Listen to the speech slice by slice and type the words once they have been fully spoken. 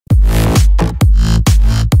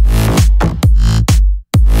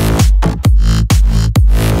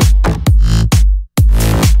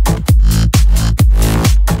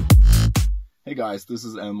guys, this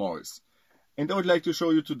is Al Morris, and I would like to show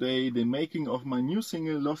you today the making of my new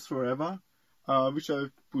single Lost Forever, which I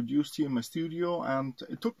produced here in my studio, and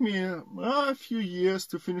it took me a few years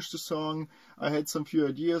to finish the song. I had some few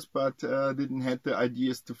ideas, but didn't have the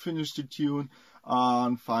ideas to finish the tune,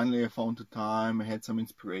 and finally I found the time, I had some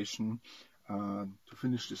inspiration to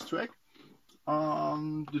finish this track.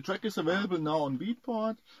 The track is available now on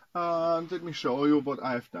Beatport, and let me show you what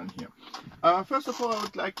I have done here. First of all, I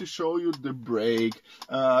would like to show you the break,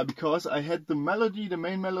 because I had the melody, the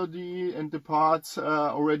main melody and the parts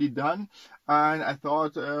already done, and I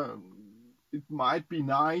thought it might be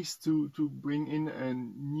nice to bring in a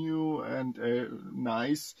new and a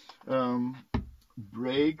nice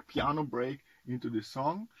break, piano break into the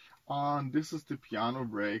song. And this is the piano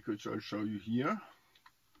break which I'll show you here.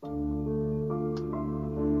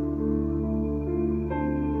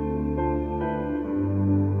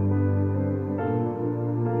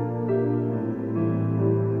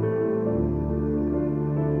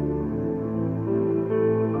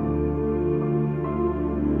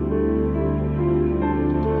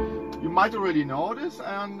 You might already know this,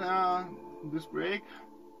 and this break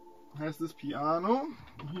has this piano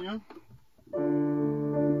here.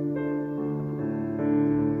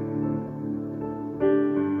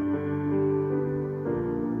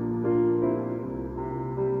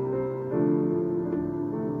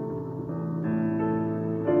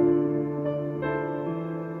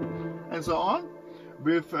 And so on,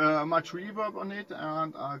 with much reverb on it,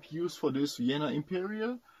 and I've used for this Vienna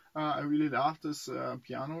Imperial. I really love this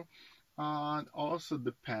piano, and also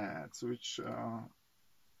the pads, which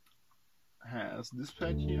has this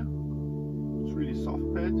pad here. It's really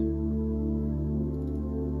soft pad.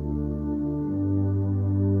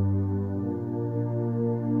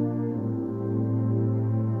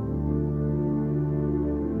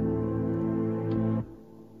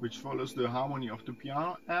 Which follows the harmony of the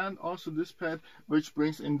piano, and also this pad which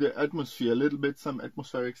brings in the atmosphere, a little bit some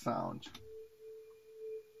atmospheric sound.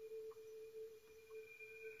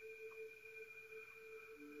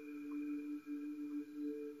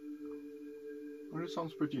 Well, it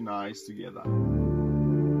sounds pretty nice together.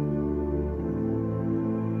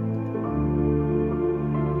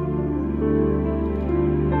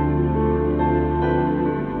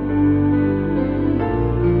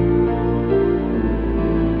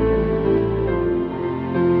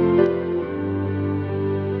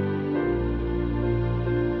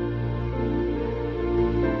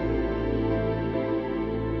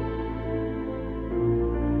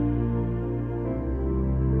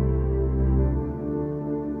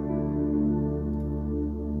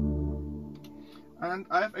 And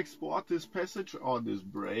I've exported this passage or this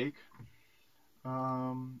break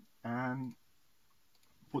and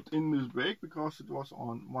put in this break because it was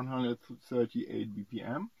on 138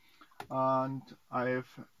 BPM, and I've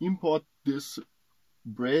imported this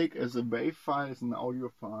break as a WAV file, as an audio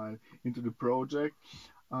file, into the project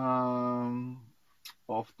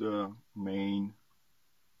of the main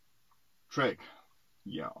track.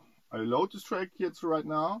 Yeah, I load this track here right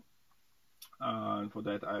now. And for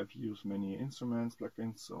that I've used many instruments,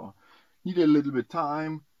 plugins, so need a little bit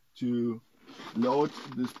time to load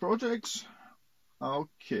this project.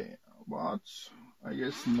 Okay, but I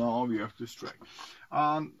guess now we have this track.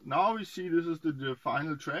 Now we see this is the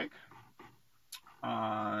final track,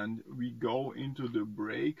 and we go into the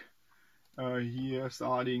break here,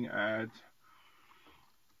 starting at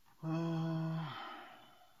 1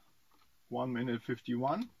 minute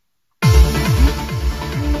 51.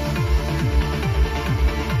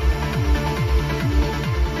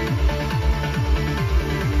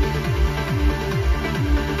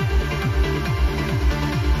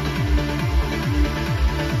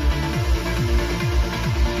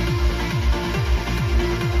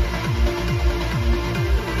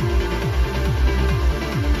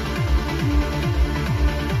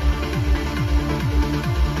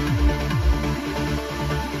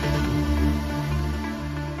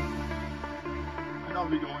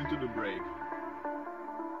 We go into the break.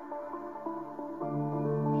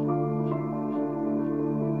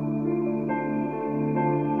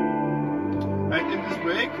 And in this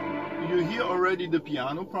break you hear already the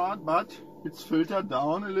piano part, but it's filtered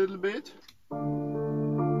down a little bit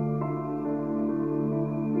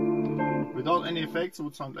without any effects. It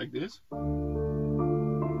would sound like this,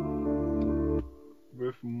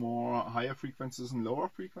 with more higher frequencies and lower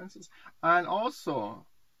frequencies. And also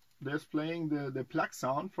there's playing the plug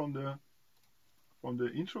sound from the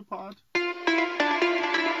intro part,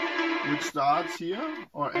 which starts here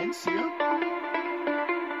or ends here,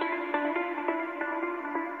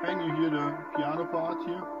 and you hear the piano part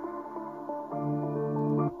here,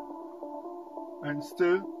 and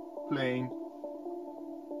still playing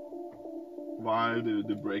while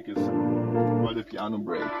the break is, while the piano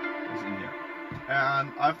break is in here.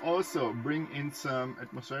 And I've also bring in some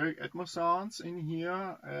atmospheric sounds in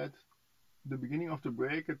here at the beginning of the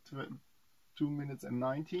break at 2 minutes and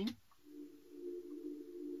 19.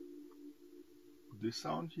 This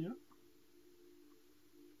sound here.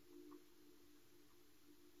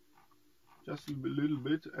 Just a little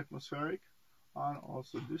bit atmospheric. And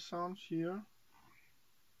also this sound here.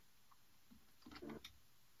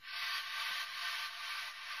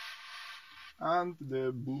 And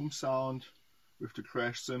the boom sound with the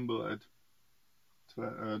crash cymbal at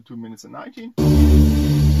 2 minutes and 19.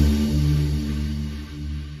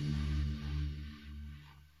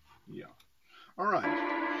 Yeah. Alright.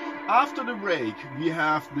 After the break we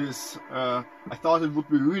have this, I thought it would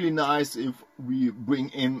be really nice if we bring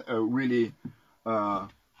in a really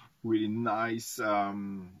nice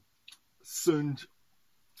synth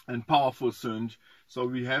and powerful synth. So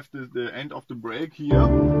we have the end of the break here.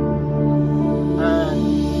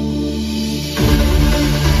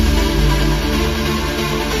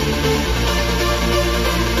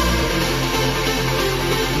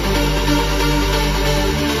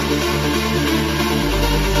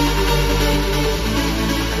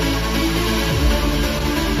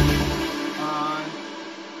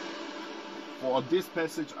 For this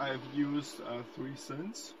passage I have used 3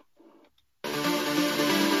 synths.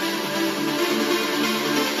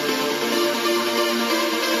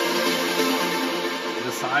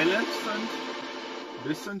 The silent synth,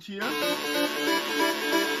 this synth here.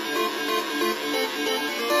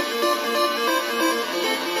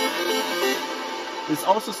 It's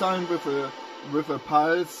also sounding with a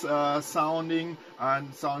pulse sounding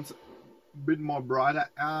and sounds a bit more brighter.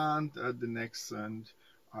 And the next synth,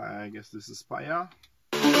 I guess this is Spire.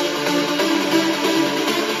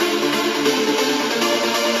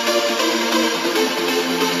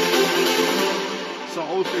 So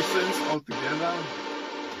all 3 synths all together.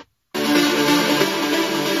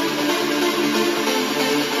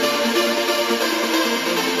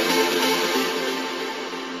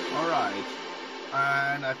 Alright,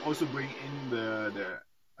 and I've also bring in the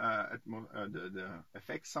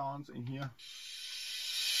effect sounds in here.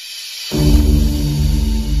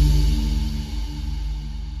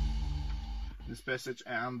 This passage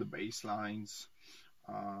and the bass lines.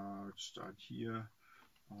 Start here.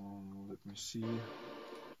 Let me see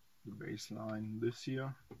the bass line. This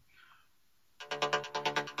here.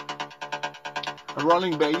 A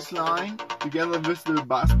rolling bass line together with the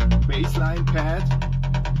bass line pad,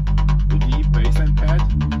 the deep bass line pad.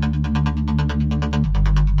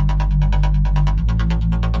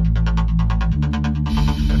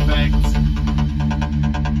 Effects.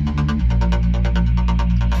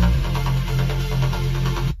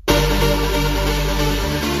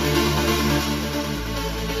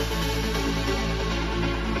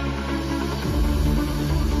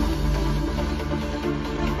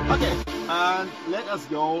 Okay, and let us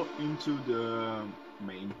go into the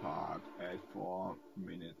main part at 4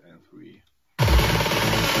 minutes and 3.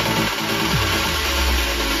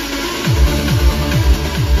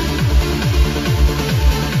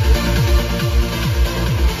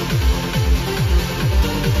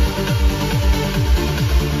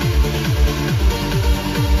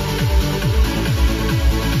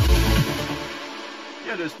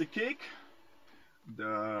 Yeah, there's the kick.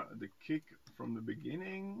 The kick from the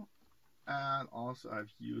beginning, and also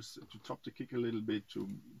I've used to top the kick a little bit to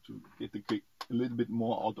get the kick a little bit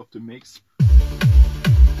more out of the mix.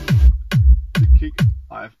 The kick,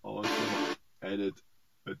 I've also added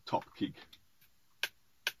a top kick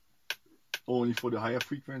only for the higher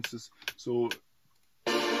frequencies, so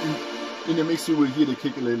in the mix you will hear the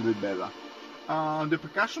kick a little bit better. The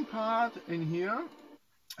percussion part in here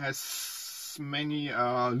has many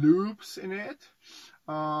loops in it.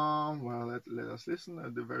 Well, let us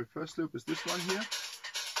listen. The very first loop is this one here.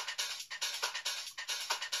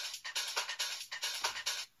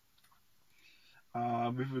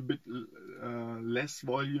 With a bit less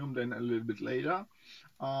volume than a little bit later.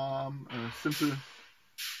 A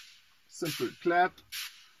simple clap,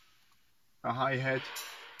 a hi-hat,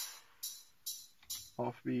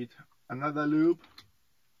 offbeat, another loop.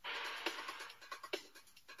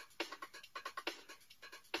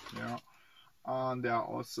 Yeah. And there are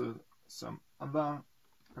also some other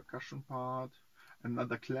percussion part,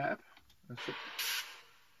 another clap,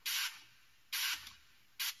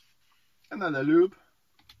 another loop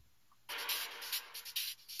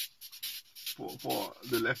for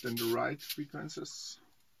the left and the right frequencies,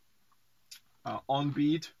 on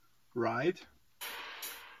beat right,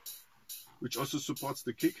 which also supports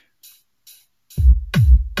the kick.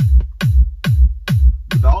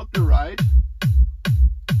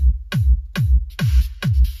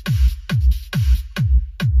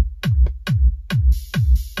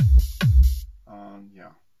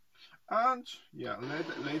 and yeah,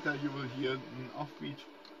 later you will hear an offbeat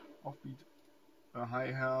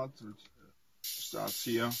hi-hat that starts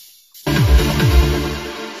here.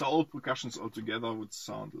 So all percussions all together would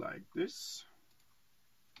sound like this.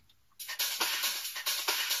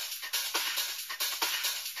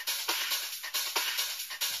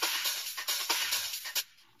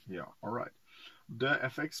 Yeah, alright. The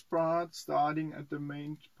FX part starting at the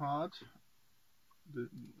main part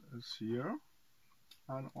is here,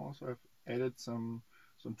 and also I've added some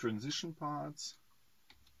transition parts.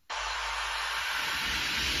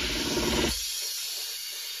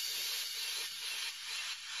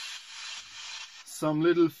 Some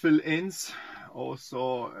little fill-ins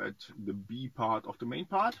also at the B part of the main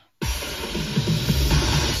part.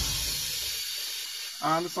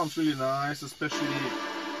 And it sounds really nice, especially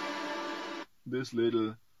this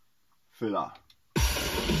little filler.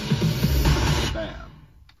 Bam.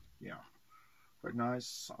 Yeah, quite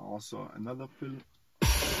nice. Also another fill.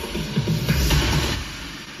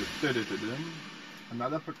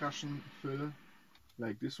 Another percussion fill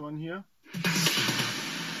like this one here.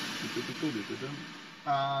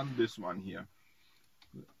 And this one here.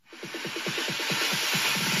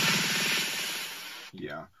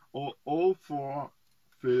 Yeah, all four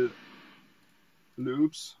fill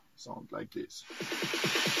loops sound like this.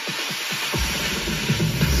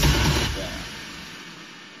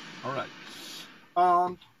 Alright.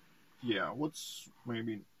 Yeah, what's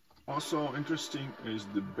maybe also interesting is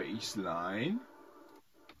the bass line.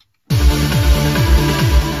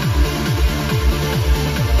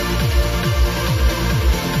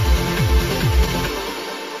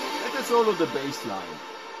 Solo the bass line.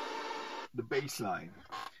 The bass line.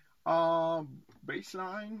 Bass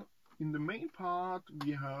line, in the main part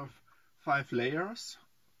we have 5 layers.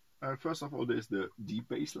 First of all, there's the deep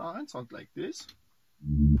bass line, sounds like this.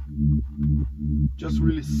 Just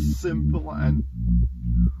really simple and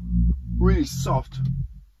really soft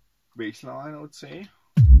bass line, I would say.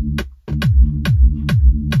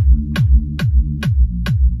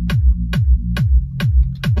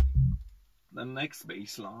 The next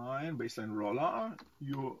bassline roller,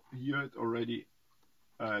 you hear it already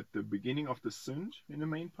at the beginning of the synth in the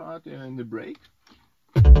main part and in the break.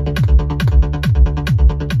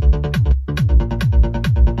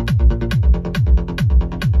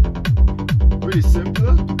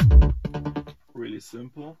 Really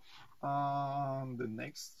simple. The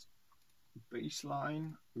next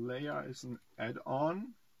bassline layer is an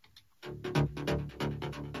add-on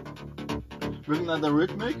with another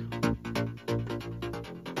rhythmic.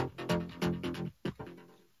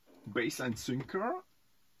 Bassline syncer,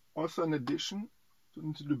 also an addition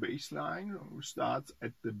to the bassline, which starts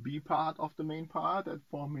at the B part of the main part at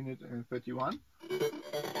 4 minutes and 31.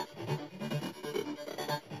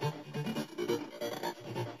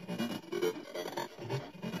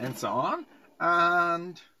 And so on.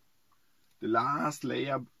 And the last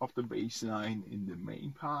layer of the bassline in the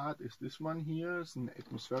main part is this one here. It's an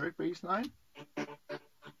atmospheric bassline.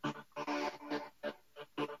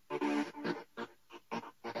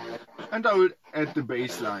 And I will add the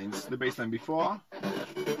basslines, the bassline before,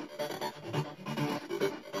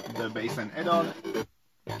 the bassline add-on,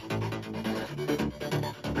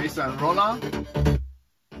 bassline roller,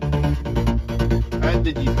 and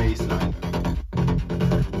the deep bassline.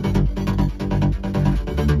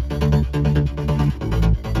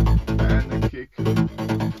 And the kick,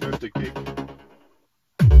 with the kick.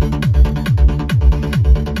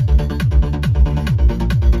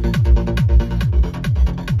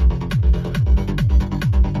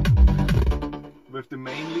 With the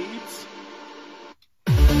main leads.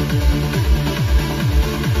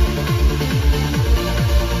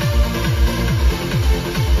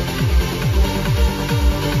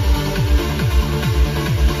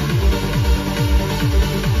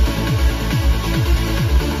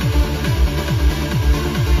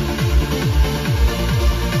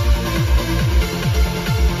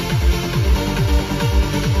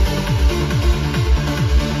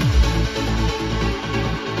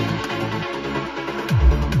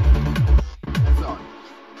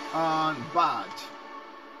 But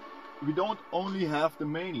we don't only have the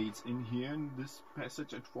main leads in here in this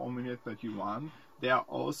passage at 4 minutes 31. There are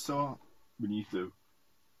also, beneath the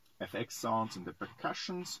FX sounds and the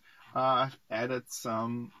percussions, I've added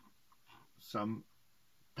some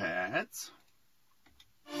pads.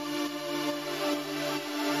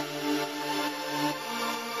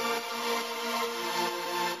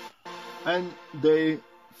 And they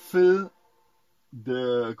fill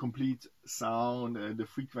the complete sound, the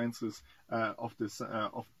frequencies of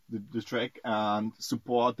the track, and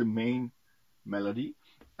support the main melody.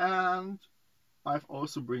 And I've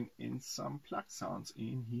also bring in some plug sounds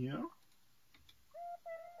in here.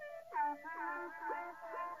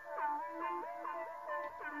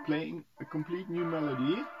 Playing a complete new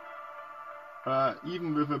melody,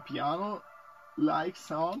 even with a piano-like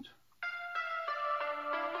sound.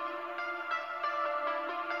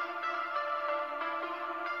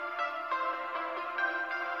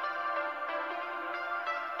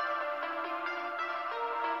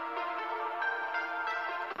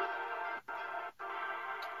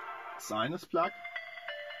 Sinus plug.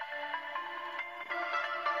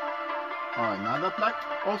 Another plug,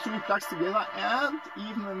 all three plugs together, and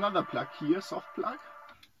even another plug here, soft plug.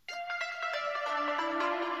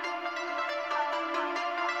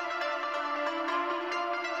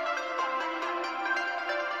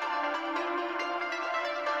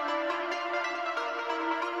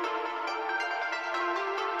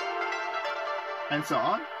 And so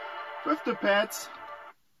on, with the pads.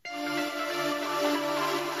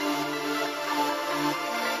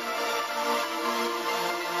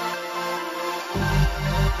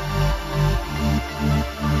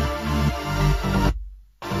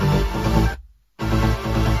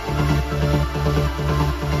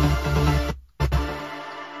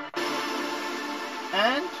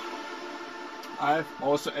 And I've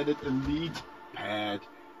also added a lead pad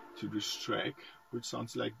to this track, which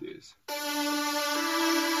sounds like this.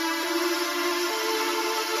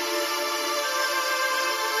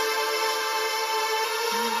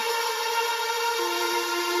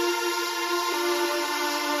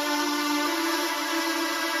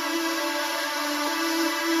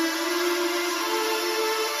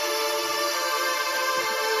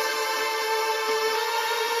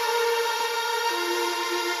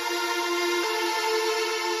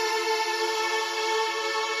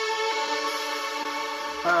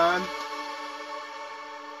 And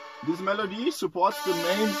this melody supports the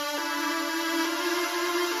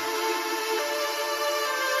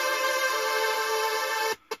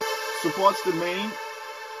main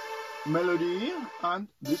melody, and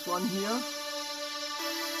this one here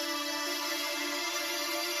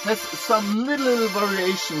has some little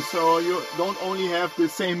variation, so you don't only have the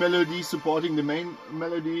same melody supporting the main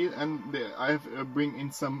melody, and I have bring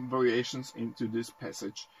in some variations into this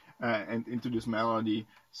passage and into this melody,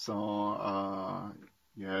 so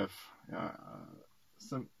you have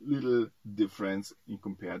some little difference in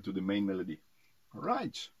compared to the main melody. All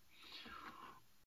right.